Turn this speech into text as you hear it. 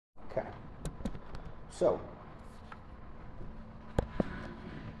So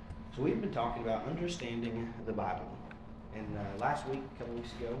we've been talking about understanding the Bible. And last week, a couple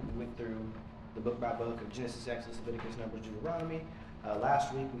weeks ago, we went through the book by book of Genesis, Exodus, Leviticus, Numbers, Deuteronomy.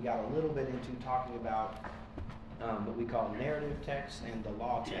 Last week, we got a little bit into talking about what we call narrative text and the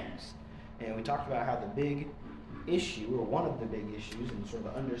law text. And we talked about how the big issue, or one of the big issues, in sort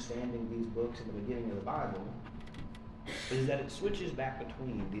of understanding these books in the beginning of the Bible, is that it switches back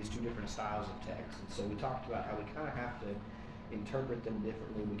between these two different styles of text. And so we talked about how we kind of have to interpret them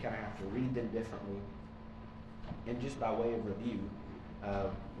differently, we kind of have to read them differently. And just by way of review,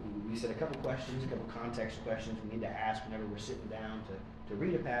 we said a couple questions, a couple context questions we need to ask whenever we're sitting down to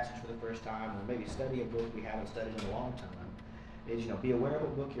read a passage for the first time, or maybe study a book we haven't studied in a long time. Is, be aware of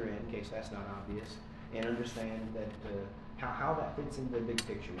what book you're in case that's not obvious, and understand that how that fits into the big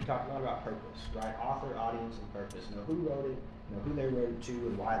picture. We talked a lot about purpose, right? Author, audience, and purpose. Know who wrote it, know who they wrote it to,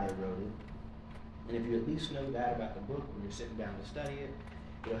 and why they wrote it. And if you at least know that about the book when you're sitting down to study it,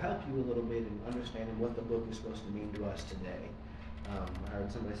 it'll help you a little bit in understanding what the book is supposed to mean to us today. I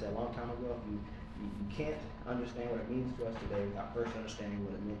heard somebody say a long time ago, if you can't understand what it means to us today without first understanding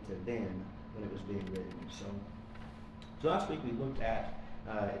what it meant to them when it was being written. So last week we looked at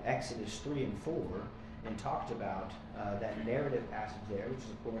Exodus 3 and 4 and talked about that narrative passage there, which is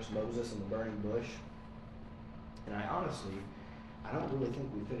of course Moses and the burning bush. And I don't really think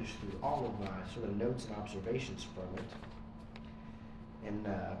we finished through all of my sort of notes and observations from it. And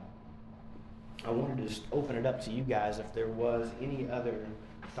I wanted to just open it up to you guys if there was any other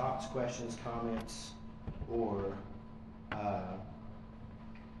thoughts, questions, comments, or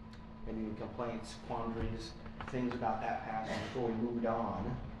any complaints, quandaries, things about that passage before we moved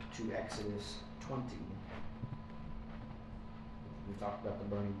on to Exodus 20. We talked about the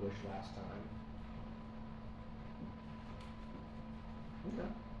burning bush last time. Okay,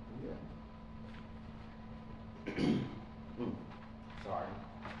 good. Sorry.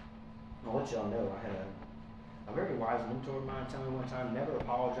 I'll let y'all know, I had a very wise mentor of mine tell me one time, never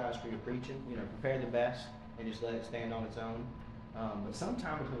apologize for your preaching. Prepare the best and just let it stand on its own. But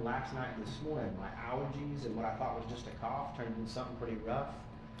sometime between last night and this morning, my allergies and what I thought was just a cough turned into something pretty rough.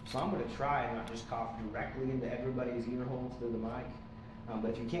 So I'm going to try and not just cough directly into everybody's ear holes through the mic.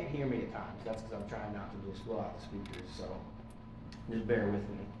 But if you can't hear me at times, that's because I'm trying not to just blow out the speakers. So just bear with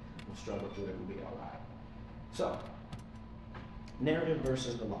me. We'll struggle through it. It'll be all right. So, narrative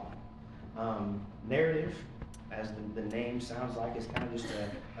versus the law. Narrative, as the name sounds like, is kind of just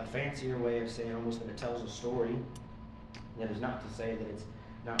a fancier way of saying almost that it tells a story. That is not to say that it's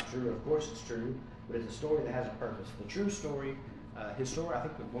not true. Of course it's true, but it's a story that has a purpose. The true story, I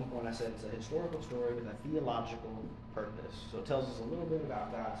think at one point I said it's a historical story with a theological purpose. So it tells us a little bit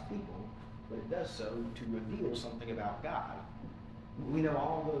about God's people, but it does so to reveal something about God. We know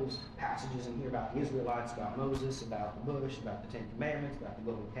all those passages in here about the Israelites, about Moses, about the bush, about the Ten Commandments, about the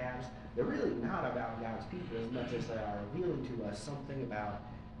golden calves. They're really not about God's people as much as they are revealing to us something about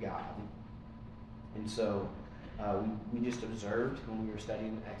God. And so we just observed when we were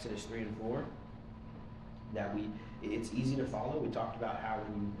studying Exodus 3 and 4 that it's easy to follow. We talked about how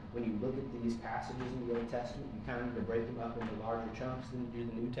when you look at these passages in the Old Testament, you kind of need to break them up into larger chunks than you do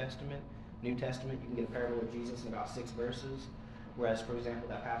the New Testament. New Testament, you can get a parable of Jesus in about 6 verses. Whereas, for example,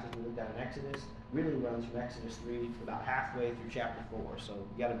 that passage we looked at in Exodus really runs from Exodus 3 to about halfway through chapter 4. So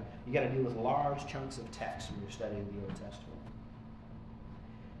you got to deal with large chunks of text when you're studying the Old Testament.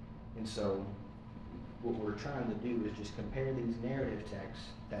 And so what we're trying to do is just compare these narrative texts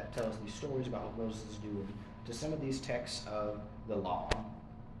that tell us these stories about what Moses is doing to some of these texts of the law.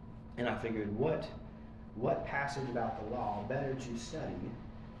 And I figured what passage about the law better to study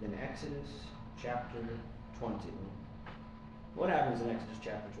than Exodus chapter 20. What happens in Exodus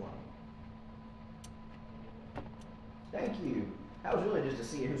chapter 20? Thank you. That was really just a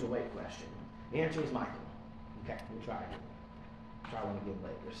see who's awake question. The answer is Michael. Okay, we'll try again. Try one again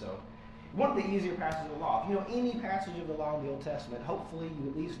later. So, one of the easier passages of the law. If you know any passage of the law in the Old Testament, hopefully you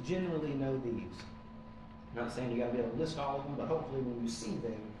at least generally know these. I'm not saying you got to be able to list all of them, but hopefully when you see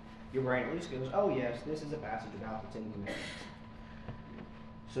them, your brain at least goes, oh yes, this is a passage about the Ten Commandments.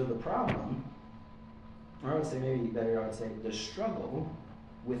 So the problem, or I would say maybe better, I would say the struggle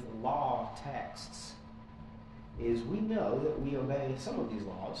with law texts is we know that we obey some of these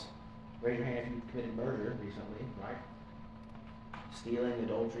laws. Raise your hand if you've committed murder recently, right? Stealing,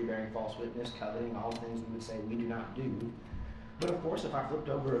 adultery, bearing false witness, coveting, all things we would say we do not do. But of course, if I flipped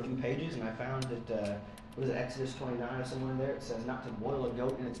over a few pages and I found that, Exodus 29 or somewhere in there, it says not to boil a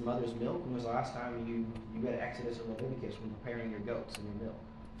goat in its mother's milk. When was the last time you read Exodus or Leviticus when preparing your goats and your milk?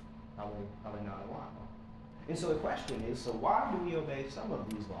 Probably not a while. And so the question is, so why do we obey some of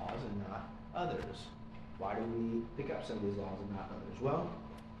these laws and not others? Why do we pick up some of these laws and not others? Well,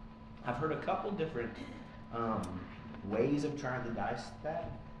 I've heard a couple different ways of trying to dice that.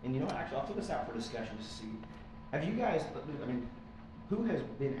 And you know what, actually, I'll throw this out for discussion to see. Have you guys, I mean, who has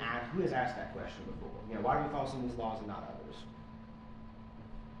asked that question before? You know, why do we follow some of these laws and not others?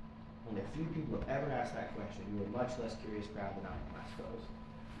 Only a few people have ever asked that question. You're a much less curious crowd than I am, I suppose.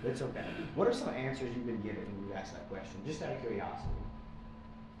 But it's okay. What are some answers you've been given when you've asked that question? Just out of curiosity.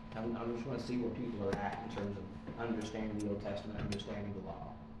 I just want to see where people are at in terms of understanding the Old Testament, understanding the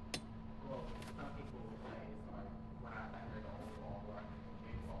law. Well, some people will say, it's like, when I think of the old law, what I think of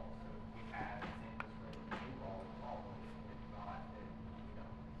the new law, so we have examples where the new law is followed, and if not, then we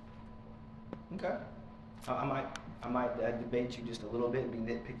don't. Okay. I might debate you just a little bit and be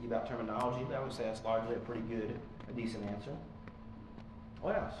nitpicky about terminology, but I would say that's largely a pretty good, a decent answer.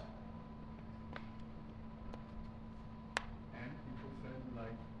 What else? And people said,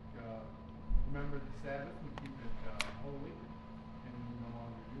 like, remember the Sabbath and keep it holy, and we no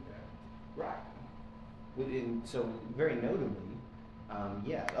longer do that. Right. So very notably,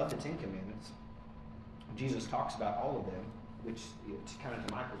 of the Ten Commandments, Jesus talks about all of them, which, kind of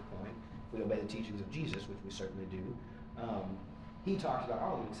to Michael's point, if we obey the teachings of Jesus, which we certainly do, he talks about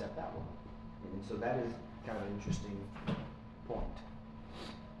all of them except that one. And so that is kind of an interesting point.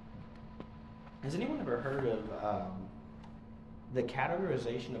 Has anyone ever heard of the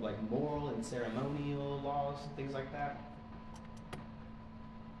categorization of like moral and ceremonial laws and things like that?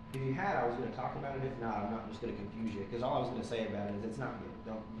 If you had, I was going to talk about it. If not, I'm not just going to confuse you, because all I was going to say about it is it's not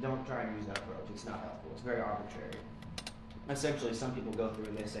good. Don't try and use that approach. It's not helpful. It's very arbitrary. Essentially, some people go through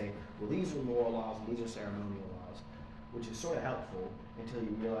and they say, well, these are moral laws and these are ceremonial laws, which is sort of helpful until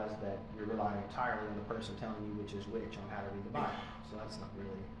you realize that you're relying entirely on the person telling you which is which on how to read the Bible. So that's not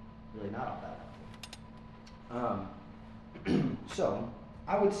really not all that helpful. So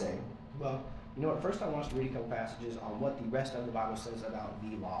I would say, well, you know what? First, I want us to read a couple passages on what the rest of the Bible says about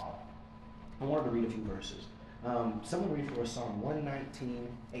the law. I wanted to read a few verses. Someone read for us Psalm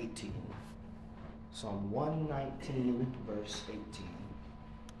 119:18. Psalm 119, verse 18.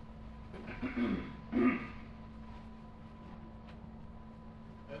 Open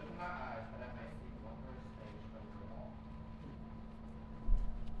my eyes that I may see wondrous things from your law.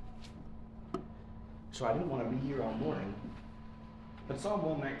 So I didn't want to be here all morning, but Psalm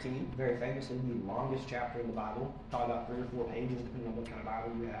 119, very famously the longest chapter in the Bible, probably about 3 or 4 pages, depending on what kind of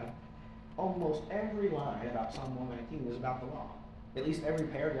Bible you have. Almost every line about Psalm 119 is about the law. At least every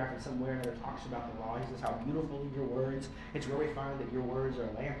paragraph in somewhere that talks about the law. He says how beautiful are your words. It's where we find that your words are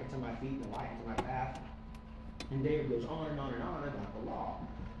a lamp unto my feet and a light unto my path. And David goes on and on and on about the law,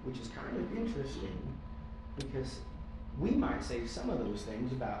 which is kind of interesting because we might say some of those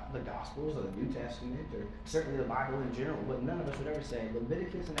things about the Gospels or the New Testament or certainly the Bible in general, but none of us would ever say,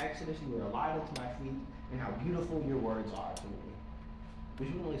 Leviticus and Exodus, you are a light unto my feet, and how beautiful your words are to me. We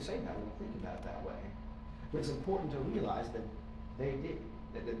shouldn't really say that when we think about it that way. But it's important to realize that they did.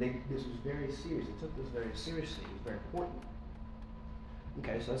 This was very serious. They took this very seriously. It was very important.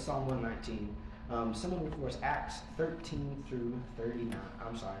 Okay, so that's Psalm 119. Someone read for us Acts 13 through 39.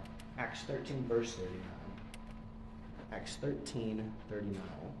 I'm sorry, Acts 13, verse 39. Acts 13, 39.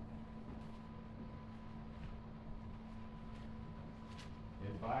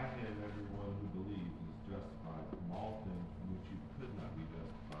 And by him everyone who believes is justified from all things from which you could not be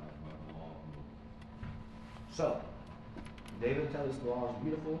justified by the law of Moses. So, David tells us the law is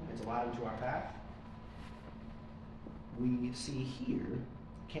beautiful, it's a light unto our path. We see here,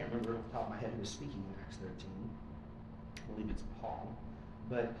 I can't remember off the top of my head who was speaking in Acts 13. I believe it's Paul.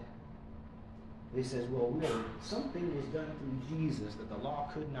 But he says, well, something was done through Jesus that the law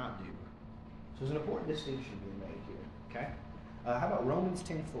could not do. So there's an important distinction being made here. Okay? How about Romans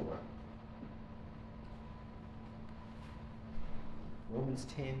 10:4? Romans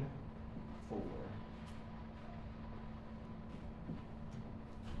 10:4.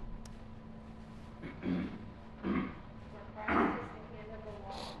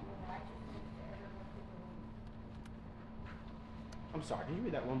 I'm sorry, can you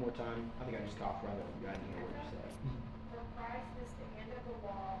read that one more time? I think I just talked right over you. I didn't hear what you said. For Christ is the end of the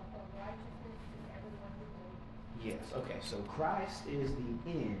law, for righteousness to everyone who believes. Yes, okay, so Christ is the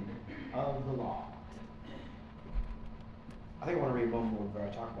end of the law. I think I want to read one more before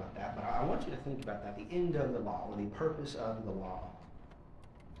I talk about that, but I want you to think about that, the end of the law, or the purpose of the law.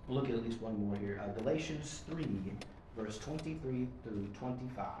 We'll look at least one more here. Galatians 3, verse 23 through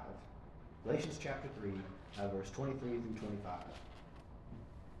 25. Galatians chapter 3, verse 23 through 25.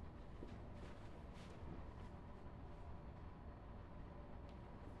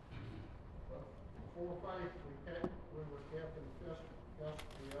 For faith we were kept in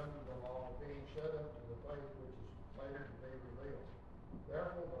custody under the law, being shut up to the faith which is later to be revealed.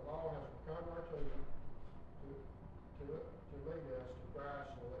 Therefore, the law has become our tool to lead us to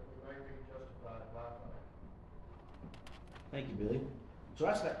Christ so that we may be justified by faith. Thank you, Billy. So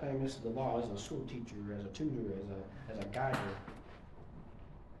that's that famous, the law as a school teacher, as a tutor, as a guider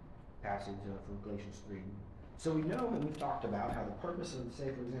passage from Galatians 3. So we know, and we've talked about how the purpose of,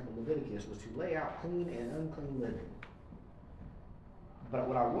 say, for example, Leviticus was to lay out clean and unclean living. But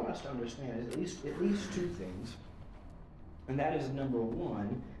what I want us to understand is at least two things, and that is, number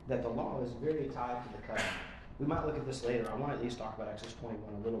one, that the law is very tied to the covenant. We might look at this later. I want to at least talk about Exodus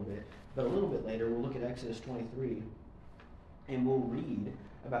 21 a little bit, but a little bit later we'll look at Exodus 23, and we'll read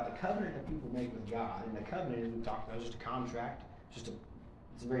about the covenant that people make with God. And the covenant, as we've talked about, is just a contract. It's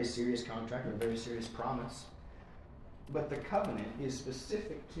a very serious contract, or a very serious promise. But the covenant is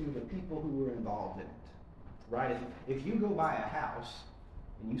specific to the people who were involved in it, right? If you go buy a house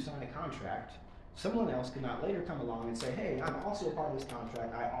and you sign a contract, someone else could not later come along and say, hey, I'm also a part of this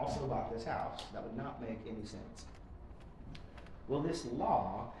contract, I also bought this house. That would not make any sense. Well, this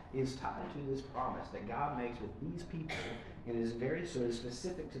law is tied to this promise that God makes with these people, and it is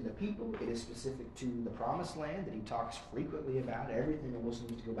specific to the people. It is specific to the promised land that he talks frequently about. Everything almost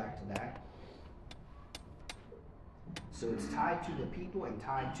needs to go back to that. So it's tied to the people and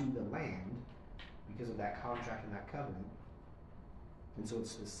tied to the land because of that contract and that covenant. And so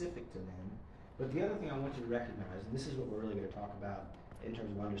it's specific to them. But the other thing I want you to recognize, and this is what we're really going to talk about in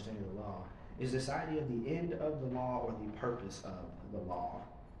terms of understanding the law, is this idea of the end of the law or the purpose of the law.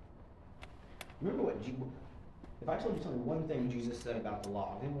 Remember if I told you something, one thing Jesus said about the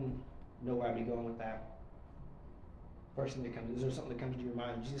law, anyone know where I'd be going with that? First thing that comes, is there something that comes to your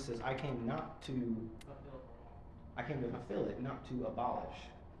mind? Jesus says, I came to fulfill it, not to abolish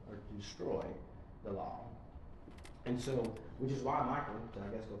or to destroy the law. And so, which is why Michael, to I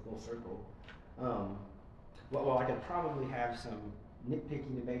guess go full circle, well, I could probably have some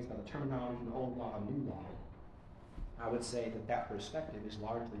nitpicky debates about the terminology of the old law and new law. I would say that perspective is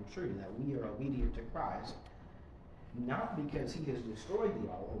largely true, that we are obedient to Christ, not because he has destroyed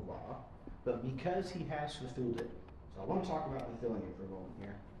the old law, but because he has fulfilled it. So I want to talk about fulfilling it for a moment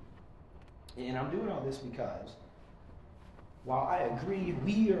here. And I'm doing all this because, while I agree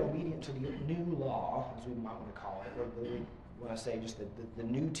we are obedient to the new law, as we might want to call it, or when I say just the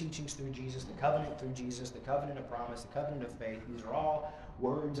new teachings through Jesus, the covenant through Jesus, the covenant of promise, the covenant of faith, these are all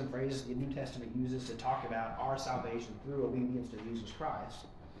words and phrases the New Testament uses to talk about our salvation through obedience to Jesus Christ.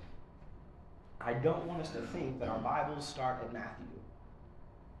 I don't want us to think that our Bibles start at Matthew.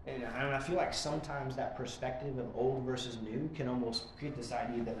 And I feel like sometimes that perspective of old versus new can almost create this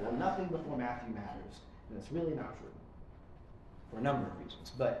idea that, well, nothing before Matthew matters. And it's really not true, for a number of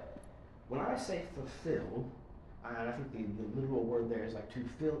reasons. But when I say fulfill, and I think the literal word there is like to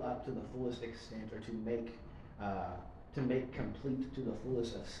fill up to the fullest extent, or to make complete to the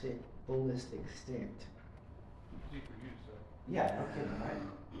fullest extent. Easy for you to say. Yeah, no kidding, right?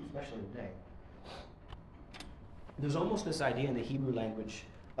 Especially today. There's almost this idea in the Hebrew language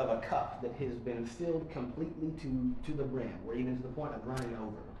of a cup that has been filled completely to the brim, or even to the point of running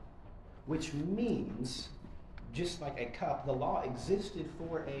over. Which means, just like a cup, the law existed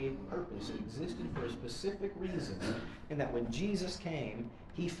for a purpose. It existed for a specific reason, and that when Jesus came,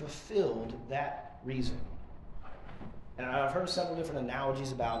 he fulfilled that reason. And I've heard several different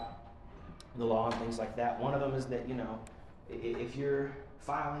analogies about the law and things like that. One of them is that, if you're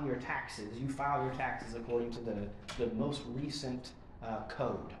filing your taxes, you file your taxes according to the most recent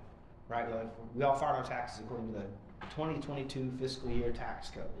code, right? We all file our taxes according to the 2022 fiscal year tax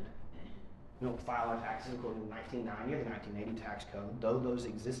code. We don't file our taxes according to the 1990 or the 1980 tax code, though those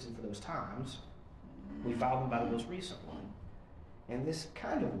existed for those times. We file them by the most recent one. And this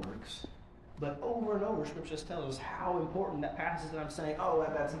kind of works, but over and over, Scripture just tells us how important that passage that I'm saying,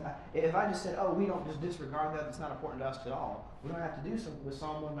 if I just said, we don't just disregard that, it's not important to us at all. We don't have to do something with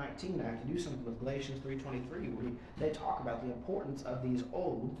Psalm 119. I have to do something with Galatians 3:23, where they talk about the importance of these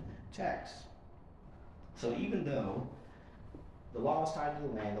old texts. So even though the law is tied to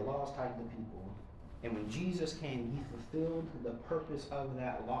the land, the law is tied to the people, and when Jesus came, he fulfilled the purpose of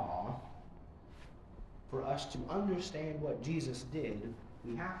that law. For us to understand what Jesus did,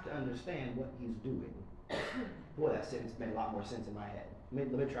 we have to understand what he's doing. Boy, that sentence made a lot more sense in my head.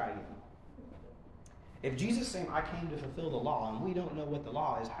 Let me try again. If Jesus is saying, I came to fulfill the law, and we don't know what the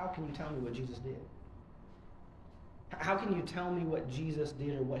law is, how can you tell me what Jesus did? How can you tell me what Jesus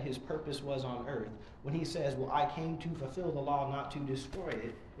did or what his purpose was on earth when he says, well, I came to fulfill the law, not to destroy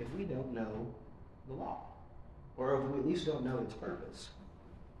it, if we don't know the law? Or if we at least don't know its purpose.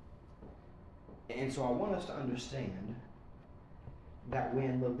 And so I want us to understand that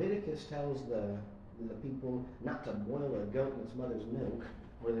when Leviticus tells the people not to boil a goat in its mother's milk,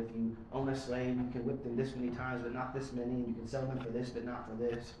 or that if you own a slave, you can whip them this many times, but not this many, and you can sell them for this, but not for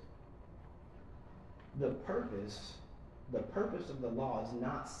this. The purpose of the law is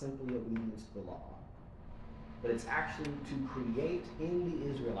not simply obedience to the law, but it's actually to create in the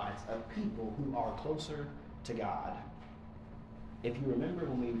Israelites a people who are closer to God. If you remember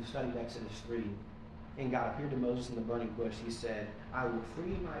when we studied Exodus 3, and God appeared to Moses in the burning bush, he said, I will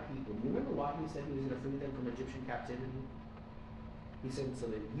free my people. You remember why he said he was going to free them from Egyptian captivity? He said, so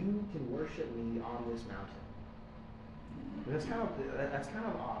that you can worship me on this mountain. And that's kind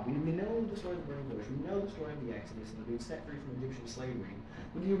of odd. We know the story of the burning bush. We know the story of the Exodus and being set free from Egyptian slavery.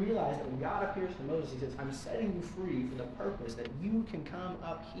 But do you realize that when God appears to Moses, he says, I'm setting you free for the purpose that you can come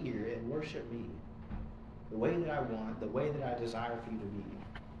up here and worship me the way that I want, the way that I desire for you to be.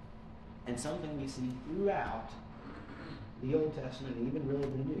 And something we see throughout the Old Testament, and even really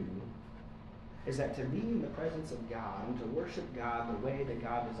the New, is that to be in the presence of God and to worship God the way that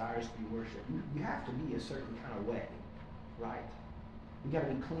God desires to be worshipped, you have to be a certain kind of way, right? You got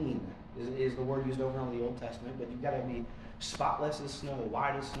to be clean, is the word used over in the Old Testament, but you've got to be spotless as snow,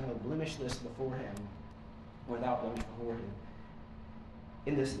 white as snow, blemishless before Him, without blemish before Him.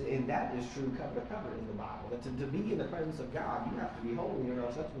 And that is true cover to cover in the Bible. That to be in the presence of God, you have to be holy, or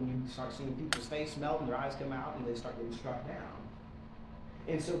else that's when you start seeing people's face melt and their eyes come out and they start getting struck down.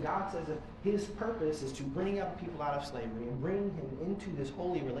 And so God says that His purpose is to bring out people out of slavery and bring Him into this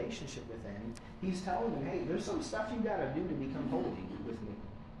holy relationship with them. He's telling them, hey, there's some stuff you got to do to become holy with me.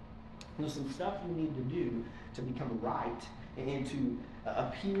 There's some stuff you need to do to become right and to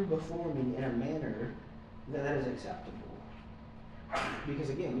appear before me in a manner that is acceptable. Because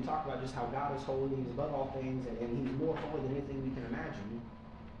again, we talk about just how God is holy, He's above all things, and He's more holy than anything we can imagine.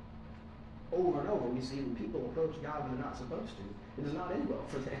 Over and over, we see when people approach God when they're not supposed to, it does not end well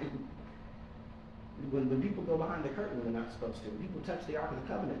for them. When people go behind the curtain when they're not supposed to, when people touch the Ark of the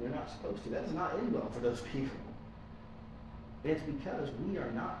Covenant when they're not supposed to, that does not end well for those people. And it's because we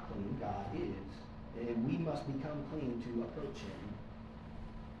are not clean, God is, and we must become clean to approach Him.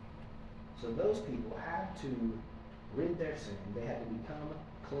 So those people had to rid their sin. They had to become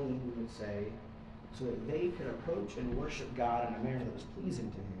clean, we would say, so that they could approach and worship God in a manner that was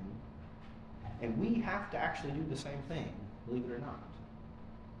pleasing to Him. And we have to actually do the same thing, believe it or not.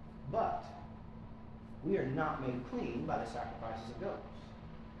 But we are not made clean by the sacrifices of goats,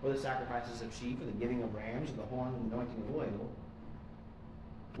 or the sacrifices of sheep, or the giving of rams, or the horn and the anointing of oil.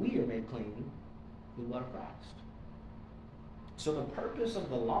 We are made clean through the blood of Christ. So the purpose of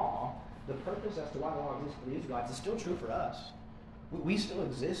the law, the purpose as to why the law exists for the Israelites, is still true for us. We still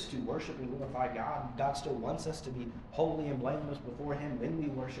exist to worship and glorify God. God still wants us to be holy and blameless before Him when we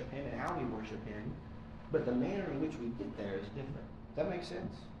worship Him and how we worship Him. But the manner in which we get there is different. Does that make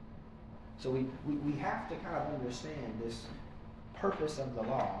sense? So we have to kind of understand this purpose of the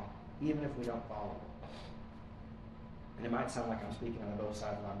law, even if we don't follow it. And it might sound like I'm speaking out of both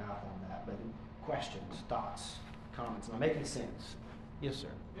sides of my mouth on that, but questions, thoughts, comments. Am I making sense? Yes,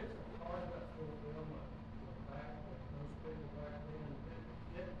 sir. It's hard to fulfill the fact that most people back then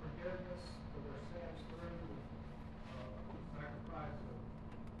didn't get forgiveness for their sins through the sacrifice of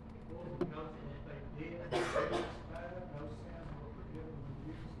bulls and goats, and if they did, no sins were forgiven when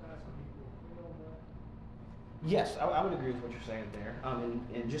Jesus died, so He fulfilled that. Yes, I would agree with what you're saying there.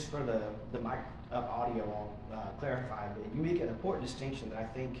 And just for the mic up audio, I'll clarify. But you make an important distinction that I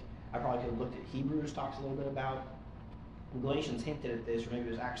think I probably could have looked at. Hebrews talks a little bit about. Galatians hinted at this, or maybe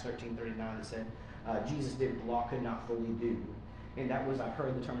it was Acts 13:39 that said Jesus did what the law could not fully do. And that was, I've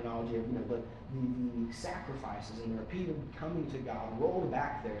heard the terminology of, the sacrifices and the repeated coming to God rolled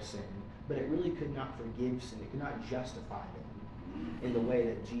back their sin, but it really could not forgive sin. It could not justify them in the way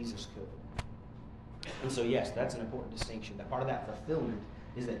that Jesus could. And so, yes, that's an important distinction. That part of that fulfillment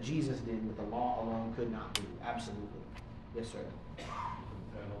is that Jesus did what the law alone could not do. Absolutely. Yes, sir. I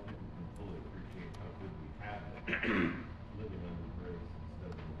don't think we can fully appreciate how good we have it living under grace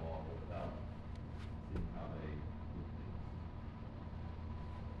instead of the law without seeing how they would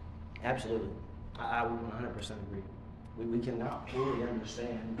be. Absolutely. I would 100% agree. We cannot fully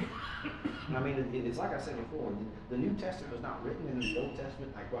understand. I mean, it's like I said before, the New Testament was not written in the Old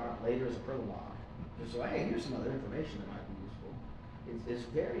Testament, like brought up later as a prologue. Just so, hey, here's some other information that might be useful. It's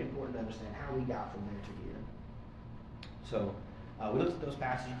very important to understand how we got from there to here. So, we looked at those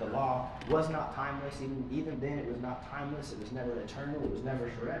passages. The law was not timeless. Even then, it was not timeless. It was never eternal. It was never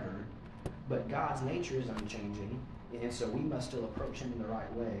forever. But God's nature is unchanging, and so we must still approach Him in the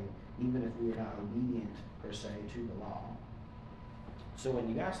right way, even if we are not obedient, per se, to the law. So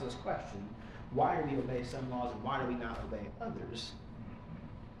when you ask this question, why do we obey some laws and why do we not obey others?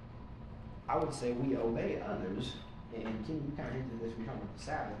 I would say we obey others, and Kim, you kind of hinted at this when you're talking about the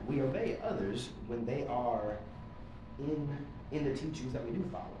Sabbath. We obey others when they are in the teachings that we do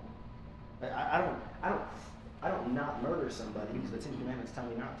follow. Like, I don't not murder somebody because the Ten Commandments tell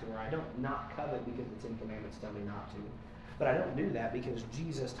me not to, or I don't not covet because the Ten Commandments tell me not to. But I don't do that because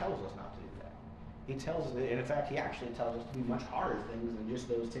Jesus tells us not to do that. He tells us, and in fact, he actually tells us to do much harder things than just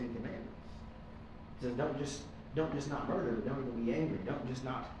those Ten Commandments. He says, don't just not murder, but don't even be angry. Don't just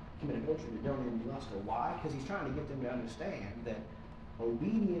not commit adultery, but don't even be lustful. Why? Because he's trying to get them to understand that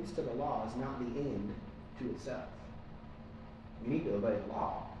obedience to the law is not the end to itself. You need to obey the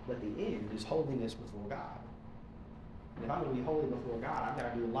law, but the end is holiness before God. And if I'm going to be holy before God, I've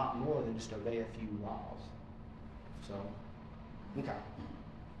got to do a lot more than just obey a few laws. So, okay.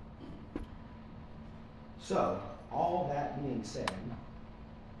 So, all that being said,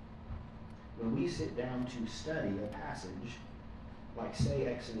 when we sit down to study a passage, like say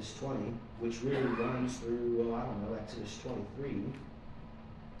Exodus 20, which really runs through, Exodus 23,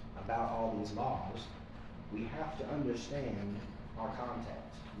 about all these laws, we have to understand our context.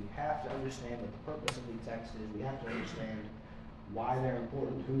 We have to understand what the purpose of the text is. We have to understand why they're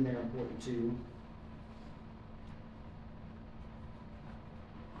important, who they're important to.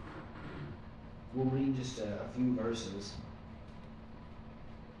 We'll read just a few verses.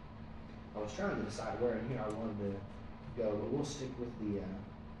 I was trying to decide where in here I wanted to go, but we'll stick with the.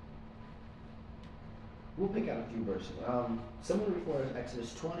 We'll pick out a few verses. Someone read for us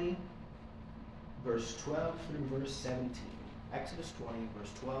Exodus 20, verse 12 through verse 17. Exodus 20,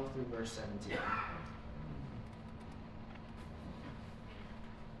 verse 12 through verse 17.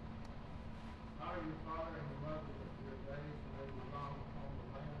 Honor your father and your mother with your days, and they will long upon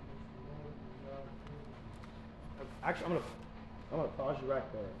the land which the Lord your God is giving you. Actually, I'm gonna pause you right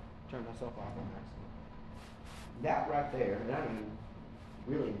there. Turn myself off on accident. That right there, and I didn't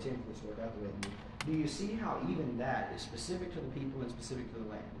really intend for this to work out the way it did. Do you see how even that is specific to the people and specific to the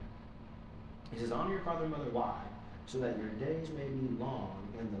land? It says, honor your father and mother. Why? So that your days may be long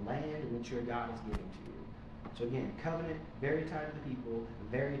in the land in which your God is giving to you. So again, covenant, very tied to the people,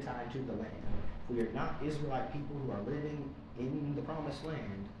 very tied to the land. We are not Israelite people who are living in the promised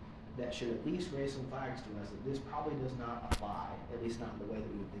land. That should at least raise some flags to us that this probably does not apply, at least not in the way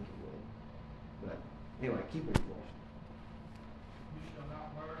that we would think it would. But anyway, keep reading for us. You shall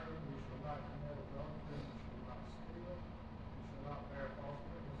not murder, you shall not commit adultery, you shall not steal, you shall not bear false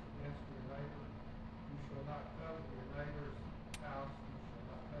witness against your neighbor, you shall not covet your neighbor's house, you shall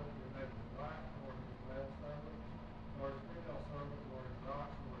not covet your neighbor's wife, nor his manservant, nor his female servant, nor his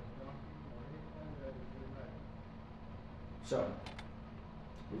ox, nor his donkey, nor anything that is your neighbor. So,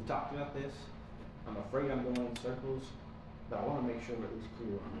 we've talked about this. I'm afraid I'm going in circles, but I want to make sure we're at least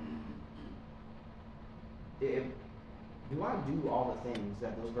clear on it. Do I do all the things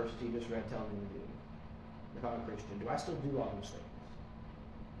that those verses you just read tell me to do? If I'm a Christian, do I still do all those things?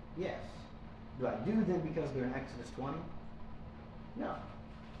 Yes. Do I do them because they're in Exodus 20? No.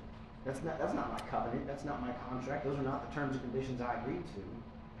 That's not my covenant. That's not my contract. Those are not the terms and conditions I agreed to.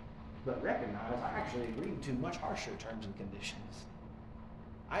 But recognize I actually agreed to much harsher terms and conditions.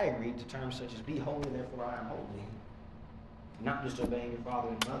 I agreed to terms such as be holy, therefore I am holy. Not just obeying your father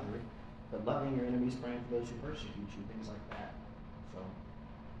and mother, but loving your enemies, praying for those who persecute you, things like that. So,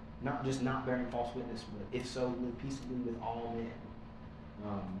 not just not bearing false witness, but if so, live peaceably with all men.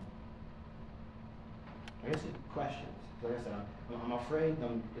 I guess it's questions. Like I said, I'm afraid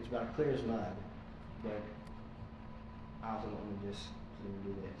it's about clear as mud, but I also don't want to just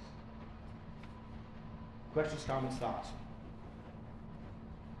do this. Questions, comments, thoughts?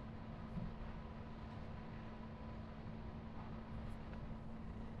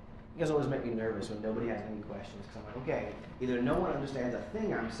 You guys always make me nervous when nobody has any questions, because I'm like, okay, either no one understands a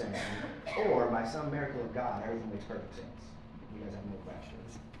thing I'm saying, or by some miracle of God, everything makes perfect sense. You guys have no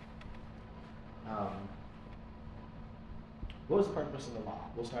questions. What was the purpose of the law?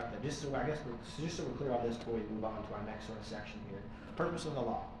 We'll start there. Just so we're clear on this before we move on to our next sort of section here. Purpose of the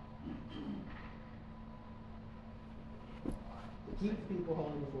law. To keep the people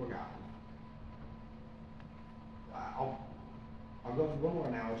holy before God. I'll go through one more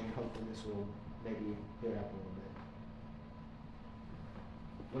analogy and hopefully this will maybe clear it up a little bit.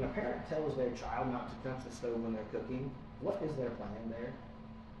 When a parent tells their child not to touch the stove when they're cooking, what is their plan there?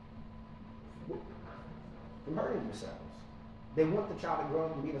 From hurting themselves. They want the child to grow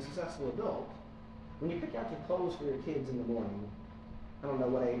up and be a successful adult. When you pick out your clothes for your kids in the morning, I don't know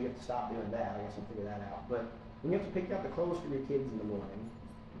what age you have to stop doing that. I guess we'll figure that out. But when you have to pick out the clothes for your kids in the morning,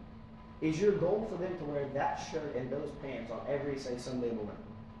 is your goal for them to wear that shirt and those pants on every, say, Sunday morning?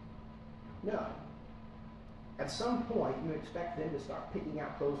 No. At some point, you expect them to start picking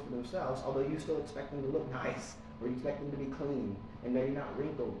out clothes for themselves, although you still expect them to look nice, or you expect them to be clean, and maybe not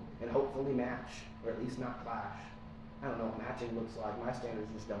wrinkled, and hopefully match, or at least not clash. I don't know what matching looks like. My standards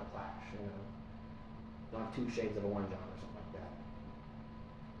just don't clash, you know. Don't have 2 shades of orange on or something like that.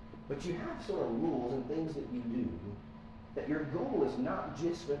 But you have sort of rules and things that you do, that your goal is not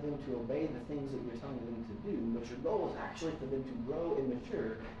just for them to obey the things that you're telling them to do, but your goal is actually for them to grow and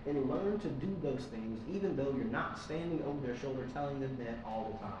mature and learn to do those things, even though you're not standing over their shoulder telling them that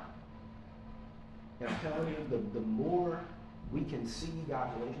all the time. And I'm telling you, the more we can see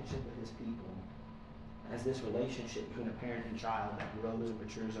God's relationship with his people as this relationship between a parent and child that grows and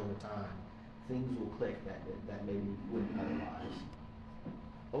matures over time, things will click that maybe wouldn't otherwise.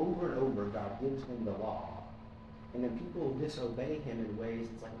 Over and over, God gives them the law. And then people disobey him in ways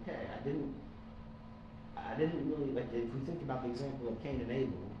it's like, okay, I didn't really, like, if we think about the example of Cain and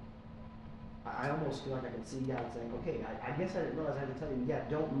Abel, I almost feel like I can see God saying, okay, I guess I didn't realize I had to tell you, yeah,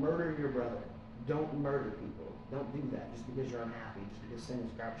 don't murder your brother. Don't murder people. Don't do that just because you're unhappy, just because sin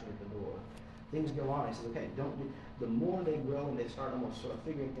is crouching at the door. Things go on. He says, okay, don't do. The more they grow and they start almost sort of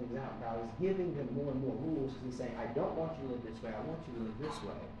figuring things out, God is giving them more and more rules because he's saying, I don't want you to live this way. I want you to live this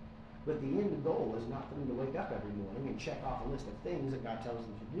way. But the end goal is not for them to wake up every morning and check off a list of things that God tells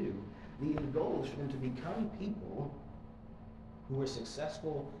them to do. The end goal is for them to become people who are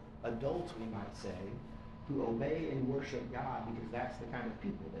successful adults, we might say, who obey and worship God because that's the kind of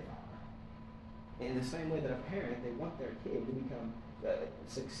people they are. And in the same way that a parent, they want their kid to become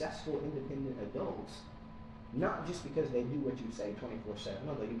successful, independent adults, not just because they do what you say 24/7,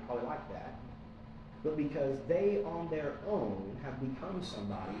 although you probably like that, but because they on their own have become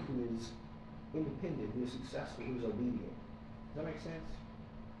somebody who is independent, who is successful, who is obedient. Does that make sense?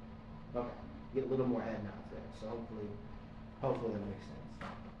 Okay. Get a little more head nods there. So hopefully that makes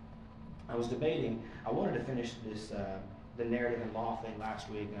sense. I was debating, I wanted to finish this, the narrative and law thing last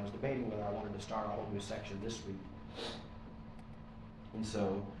week, and I was debating whether I wanted to start a whole new section this week. And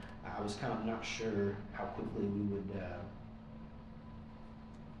so I was kind of not sure how quickly we would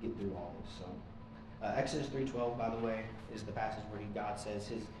get through all this. So Exodus 3:12, by the way, is the passage where God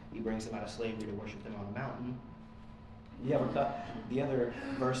says he brings them out of slavery to worship him on the mountain. The other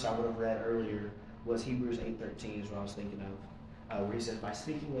verse I would have read earlier was Hebrews 8:13 is what I was thinking of, where he says, by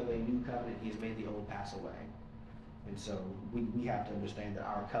speaking of a new covenant, he has made the old pass away. And so we have to understand that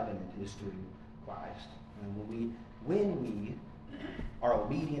our covenant is through Christ. And when we are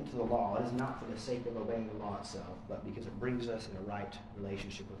obedient to the law, it is not for the sake of obeying the law itself, but because it brings us in a right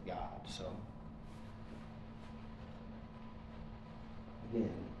relationship with God. So,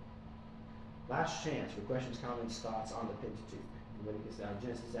 again, last chance for questions, comments, thoughts on the Pentateuch. Leviticus,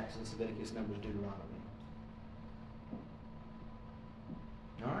 Genesis, Exodus, Leviticus, Numbers, Deuteronomy.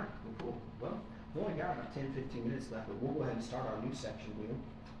 All right, well, cool. Well, we've only got about 10-15 minutes left, but we'll go ahead and start our new section here.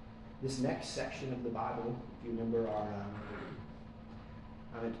 This next section of the Bible, if you remember our,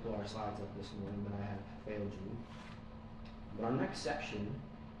 I meant to pull our slides up this morning, but I have failed you. But our next section,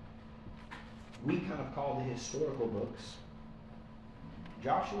 we kind of call the historical books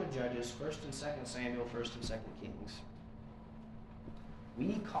Joshua, Judges, 1st and 2nd Samuel, 1st and 2nd Kings.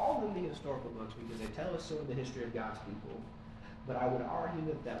 We call them the historical books because they tell us sort of the history of God's people. But I would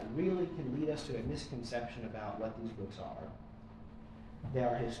argue that really can lead us to a misconception about what these books are. They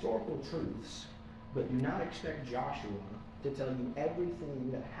are historical truths, but do not expect Joshua to tell you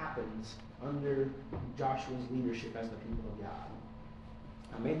everything that happens under Joshua's leadership as the people of God.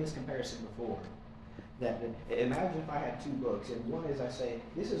 I made this comparison before. That imagine if I had 2 books, and one is I say,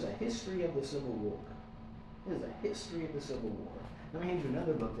 this is a history of the Civil War. This is a history of the Civil War. Then I hand you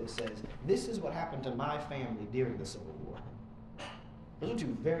another book that says, this is what happened to my family during the Civil War. Those are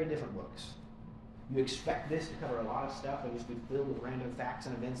 2 very different books. You expect this to cover a lot of stuff and just be filled with random facts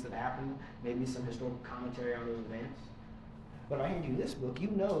and events that happened, maybe some historical commentary on those events. But if I hand you this book, you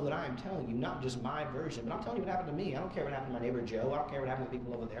know that I am telling you not just my version, but I'm telling you what happened to me. I don't care what happened to my neighbor Joe. I don't care what happened to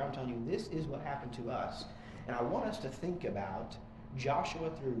people over there. I'm telling you this is what happened to us. And I want us to think about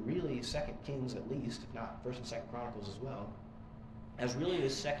Joshua through really 2nd Kings at least, if not 1st and 2nd Chronicles as well, as really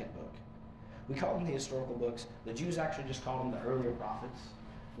his second book. We call them the historical books. The Jews actually just called them the earlier prophets.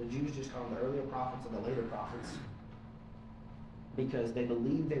 The Jews just called them the earlier prophets and the later prophets because they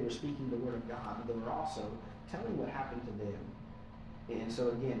believed they were speaking the word of God, but they were also telling what happened to them. And so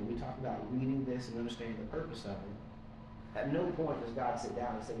again, we talk about reading this and understanding the purpose of it. At no point does God sit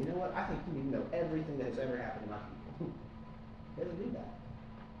down and say, you know what, I think you need to know everything that has ever happened to my people. He doesn't do that.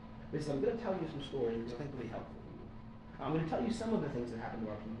 But he says, I'm going to tell you some stories because I think they'll be helpful to you. I'm going to tell you some of the things that happened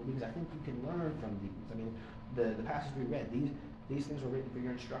to our people because I think you can learn from these. I mean, the passage we read, these things were written for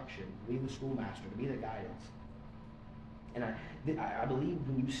your instruction, to be the schoolmaster, to be the guidance. And I believe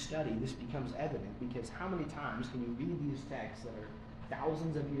when you study, this becomes evident, because how many times can you read these texts that are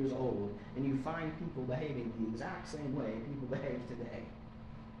thousands of years old and you find people behaving the exact same way people behave today?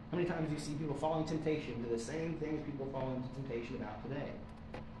 How many times do you see people falling temptation to the same things people fall into temptation about today?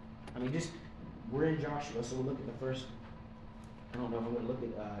 I mean, we're in Joshua, so we'll look at the first, I don't know if I'm going to look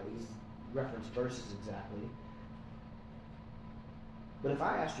at these reference verses exactly. But if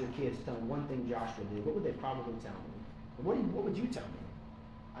I asked your kids to tell me one thing Joshua did, what would they probably tell me? What would you tell me?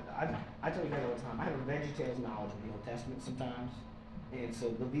 I tell you guys all the time, I have a VeggieTales knowledge of the Old Testament sometimes. And so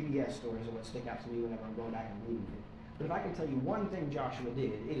the VBS stories are what stick out to me whenever I'm going back and reading it. But if I can tell you one thing Joshua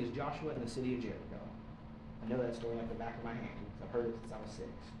did, it is Joshua in the city of Jericho. I know that story like the back of my hand, because I've heard it since I was 6.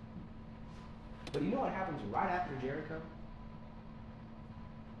 But you know what happens right after Jericho?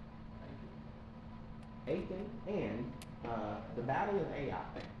 Achan and the Battle of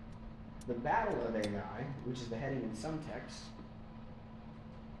Ai. The Battle of Ai, which is the heading in some texts,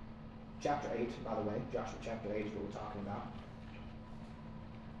 chapter 8, by the way, Joshua chapter 8 is what we're talking about,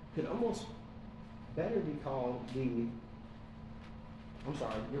 could almost better be called I'm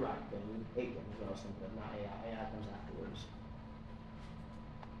sorry, you're right, Achan is what I was thinking of, not Ai. Ai comes afterwards.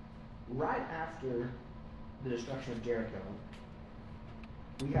 Right after the destruction of Jericho,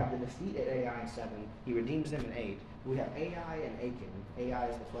 we have the defeat at Ai in 7. He redeems them in 8. We have Ai and Achan. Ai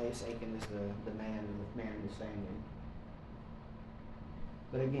is the place, Achan is the man in his family.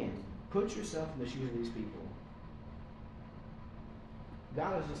 But again, put yourself in the shoes of these people.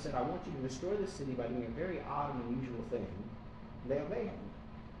 God has just said, I want you to destroy this city by doing a very odd and unusual thing. They obey him.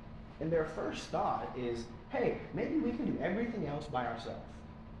 And their first thought is, hey, maybe we can do everything else by ourselves.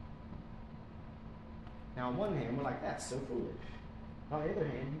 Now, on one hand, we're like, that's so foolish. On the other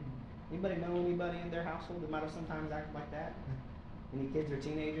hand, anybody know anybody in their household that might have sometimes acted like that? Any kids or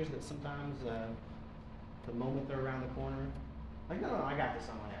teenagers that sometimes, the moment they're around the corner, like, no, I got this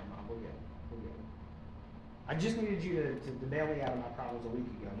on my own, Mom. We're good. I just needed you to bail me out of my problems a week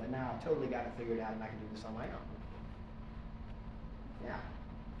ago, but now I've totally got it figured out and I can do this on my own. Yeah.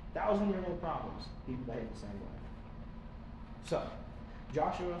 1,000-year-old problems. People behave the same way. So,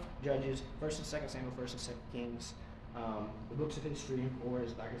 Joshua, Judges, 1st and 2nd Samuel, 1st and 2nd Kings, the books of history, or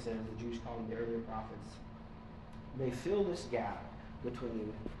as, like I said, as the Jews call them, the earlier prophets, they fill this gap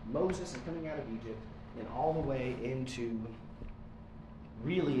between Moses and coming out of Egypt and all the way into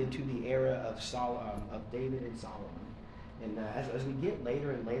the era of David and Solomon. And as we get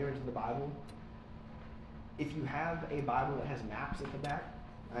later and later into the Bible, if you have a Bible that has maps at the back,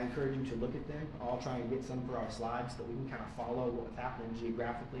 I encourage you to look at them. I'll try and get some for our slides so that we can kind of follow what's happening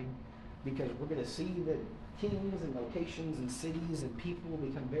geographically, because we're going to see that kings and locations and cities and people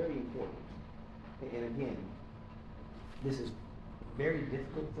become very important. And again, this is very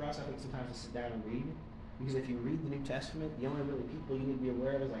difficult for us, I think, sometimes to sit down and read, because if you read the New Testament, the only really people you need to be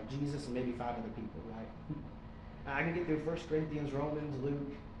aware of is like Jesus and maybe 5 other people, right? I can get through 1 Corinthians, Romans,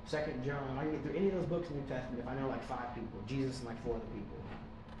 Luke, 2nd John. I can get through any of those books in the New Testament if I know like 5 people, Jesus and like 4 other people.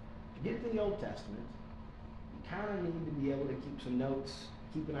 To get to the Old Testament, you kind of need to be able to keep some notes,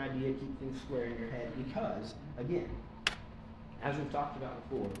 keep an idea, keep things square in your head, because, again, as we've talked about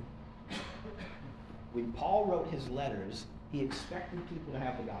before, when Paul wrote his letters, he expected people to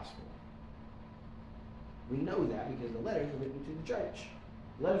have the gospel. We know that because the letters were written to the church.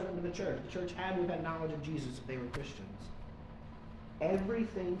 The letters were written to the church. The church had to have had knowledge of Jesus if they were Christians.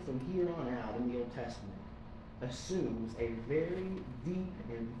 Everything from here on out in the Old Testament assumes a very deep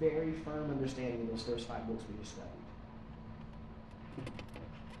and very firm understanding of those first 5 books we just studied.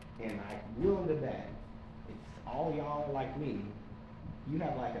 And I'm willing to bet, if all y'all are like me, you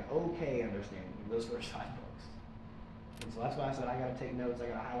have like an okay understanding of those first 5 books. And so that's why I said I got to take notes, I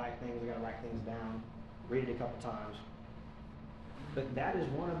got to highlight things, I got to write things down, read it a couple times. But that is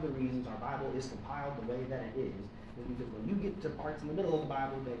one of the reasons our Bible is compiled the way that it is because when you get to parts in the middle of the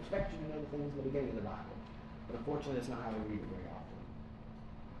Bible, they expect you to know the things in the beginning of the Bible. But unfortunately, that's not how we read it very often.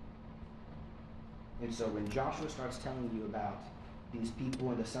 And so when Joshua starts telling you about these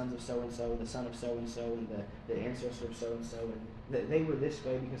people and the sons of so-and-so, the son of so-and-so, and the ancestor of so-and-so, and that they were this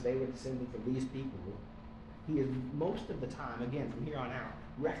way because they were descended from these people, he is most of the time, again, from here on out,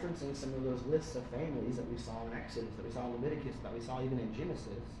 referencing some of those lists of families that we saw in Exodus, that we saw in Leviticus, that we saw even in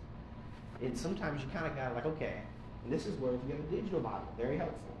Genesis. And sometimes you kind of got like, okay, and this is where if you have a digital Bible, very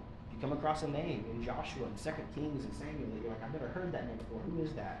helpful. If you come across a name in Joshua and 2 Kings and Samuel that you're like, I've never heard that name before, who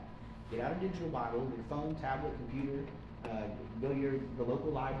is that? Get out a digital Bible, your phone, tablet, computer, go to the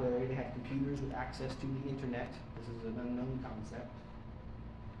local library. They have computers with access to the internet. This is an unknown concept.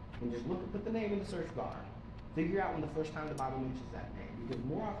 And just put the name in the search bar. Figure out when the first time the Bible mentions that name. Because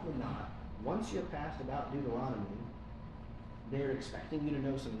more often than not, once you're past about Deuteronomy, they're expecting you to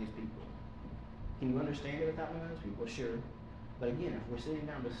know some of these people. Can you understand it without knowing those people? Sure. But again, if we're sitting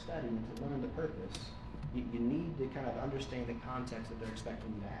down to study and to learn the purpose, you need to kind of understand the context that they're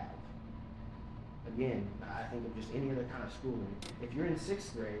expecting you to have. Again, I think of just any other kind of schooling. If you're in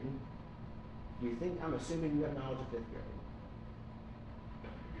 6th grade, you think, I'm assuming you have knowledge of 5th grade.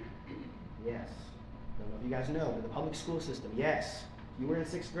 Yes. Don't know if you guys know, but the public school system, yes. If you were in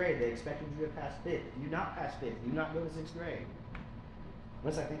 6th grade, they expected you to pass 5th. If you not pass 5th, you not go to 6th grade.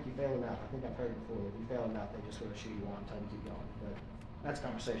 Unless I think you fail enough. I think I've heard it before. If you fail enough, they just sort of shoot you on and tell you to keep going. But that's a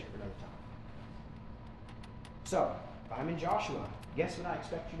conversation for another time. So, if I'm in Joshua, guess what I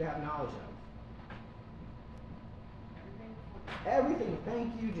expect you to have knowledge of? Everything.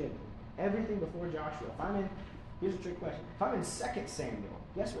 Thank you, Jimmy. Everything before Joshua. If I'm in, here's a trick question. If I'm in 2 Samuel,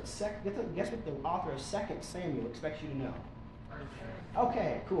 guess what the author of 2 Samuel expects you to know?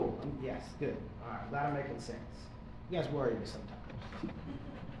 Okay, cool. Yes, good. All right, glad I'm making sense. You guys worry me sometimes.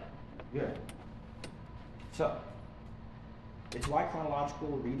 Good. So, it's why chronological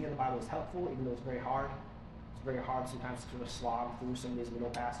reading of the Bible is helpful, even though it's very hard. It's very hard sometimes to sort of slog through some of these middle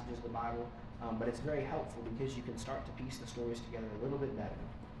passages of the Bible, but it's very helpful because you can start to piece the stories together a little bit better.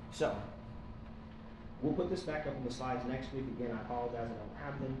 So, we'll put this back up on the slides next week. Again, I apologize I don't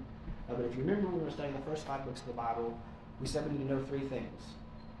have them. But if you remember when we were studying the first 5 books of the Bible, we said we need to know 3 things.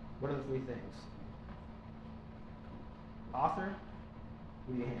 What are the 3 things? Author.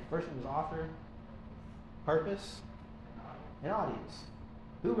 Give me a hand. First one was author, purpose, and audience.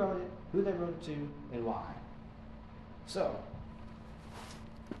 Who wrote it, who they wrote it to, and why. So,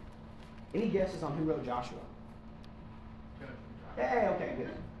 any guesses on who wrote Joshua? Hey, okay,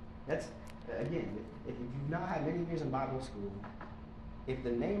 good. That's, again, if you've not had many years in Bible school, if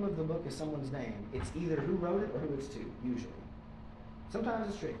the name of the book is someone's name, it's either who wrote it or who it's to, usually. Sometimes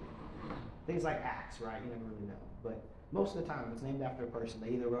it's tricky. Things like Acts, right? You never really know. But most of the time, if it's named after a person, they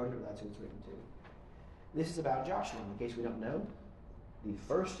either wrote it or that's who it's written to. This is about Joshua. In case we don't know, the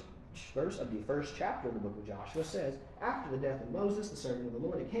first verse of the first chapter of the book of Joshua says, after the death of Moses, the servant of the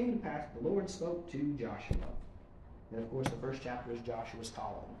Lord, it came to pass that the Lord spoke to Joshua. And of course, the first chapter is Joshua's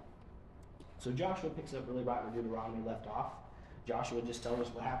calling. So Joshua picks up really right where Deuteronomy left off. Joshua just tells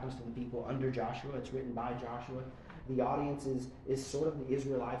us what happens to the people under Joshua. It's written by Joshua. The audience is sort of the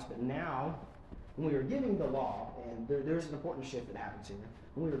Israelites, but now, when we were giving the law, and there's an important shift that happens here.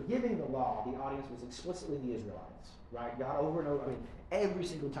 When we were giving the law, the audience was explicitly the Israelites, right? God over and over, every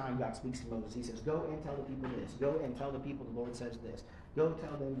single time God speaks to Moses, he says, go and tell the people this. Go and tell the people the Lord says this. Go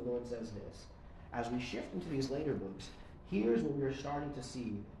tell them the Lord says this. As we shift into these later books, here's what we're starting to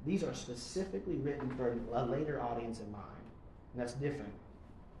see. These are specifically written for a later audience in mind. And that's different.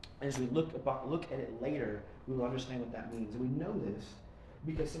 As we look at it later, we will understand what that means. And we know this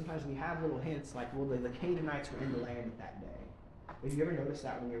because sometimes we have little hints like, well, the Canaanites were in the land at that day. Have you ever noticed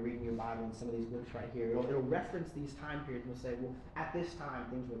that when you're reading your Bible in some of these books right here? It'll reference these time periods and it'll say, well, at this time,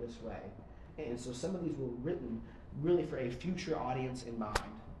 things were this way. And so some of these were written really for a future audience in mind.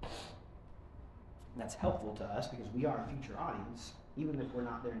 And that's helpful to us because we are a future audience, even if we're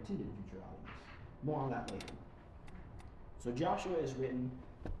not their intended future audience. More on that later. So Joshua is written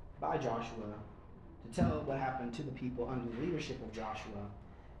by Joshua to tell what happened to the people under the leadership of Joshua.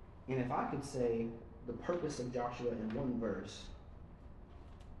 And if I could say the purpose of Joshua in one verse,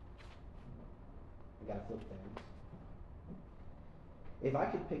 I gotta flip things. If I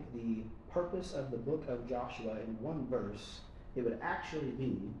could pick the purpose of the book of Joshua in one verse, it would actually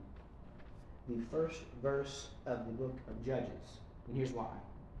be the first verse of the book of Judges. And here's why.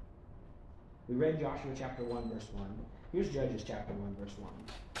 We read Joshua chapter 1, verse 1. Here's Judges chapter 1, verse 1.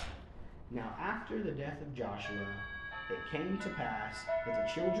 Now after the death of Joshua, it came to pass that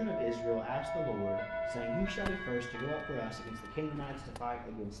the children of Israel asked the Lord, saying, who shall be first to go up for us against the Canaanites to fight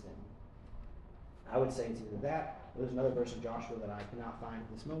against them? I would say it's either that, or there's another verse of Joshua that I cannot find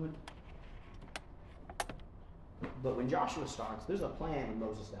at this moment. But when Joshua starts, there's a plan when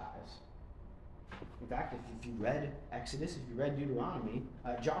Moses dies. In fact, if you read Exodus, if you read Deuteronomy,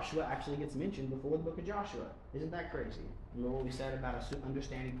 Joshua actually gets mentioned before the book of Joshua. Isn't that crazy? Remember what we said about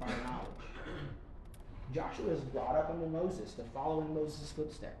understanding prior knowledge? Joshua is brought up under Moses to follow in Moses'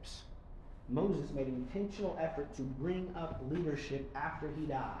 footsteps. Moses made an intentional effort to bring up leadership after he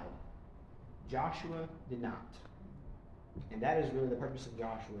died. Joshua did not. And that is really the purpose of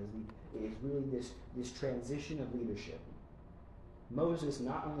Joshua, is really this transition of leadership. Moses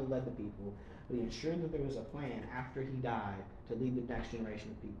not only led the people, but he ensured that there was a plan after he died to lead the next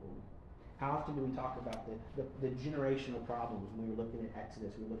generation of people. How often do we talk about the generational problems when we were looking at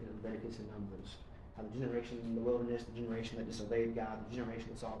Exodus, we were looking at Leviticus and Numbers? How the generation in the wilderness, the generation that disobeyed God, the generation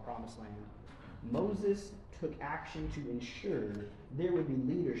that saw the promised land. Moses took action to ensure there would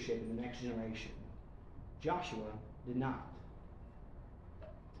be leadership in the next generation. Joshua did not.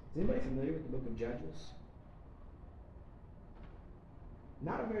 Is anybody familiar with the book of Judges?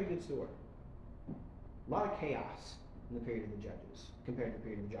 Not a very good story. A lot of chaos in the period of the Judges compared to the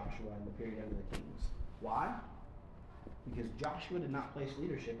period of Joshua and the period under the kings. Why? Because Joshua did not place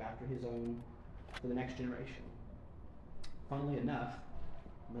leadership after his own for the next generation. Funnily enough,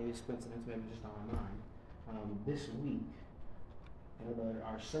 maybe it's coincidence, maybe it's just on my mind, this week,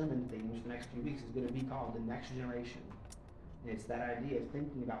 our sermon themes for the next few weeks is going to be called the next generation. And it's that idea of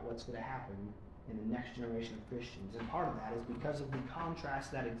thinking about what's going to happen in the next generation of Christians. And part of that is because of the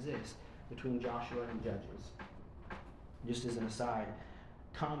contrast that exists between Joshua and Judges. Just as an aside,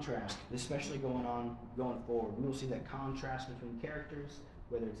 contrast, especially going forward, we will see that contrast between characters,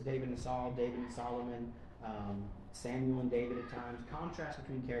 whether it's David and Saul, David and Solomon, Samuel and David at times. Contrast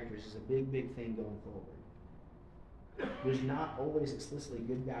between characters is a big, big thing going forward. There's not always explicitly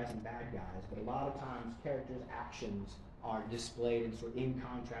good guys and bad guys, but a lot of times characters' actions are displayed and sort of in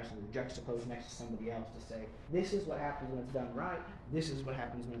contrast and juxtaposed next to somebody else to say, this is what happens when it's done right, this is what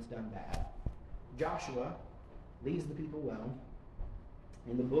happens when it's done bad. Joshua leads the people well.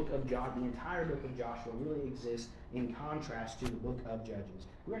 And the entire book of Joshua really exists in contrast to the book of Judges.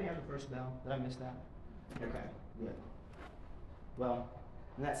 We already have the first bell. Did I miss that? Okay, good. Well,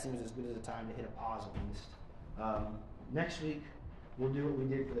 and that seems as good as a time to hit a pause at least. Next week, we'll do what we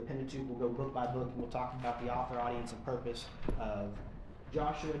did for the Pentateuch. We'll go book by book, and we'll talk about the author, audience, and purpose of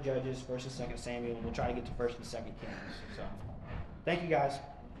Joshua, Judges, 1st and 2nd Samuel, and we'll try to get to 1st and 2nd Kings. So, thank you guys.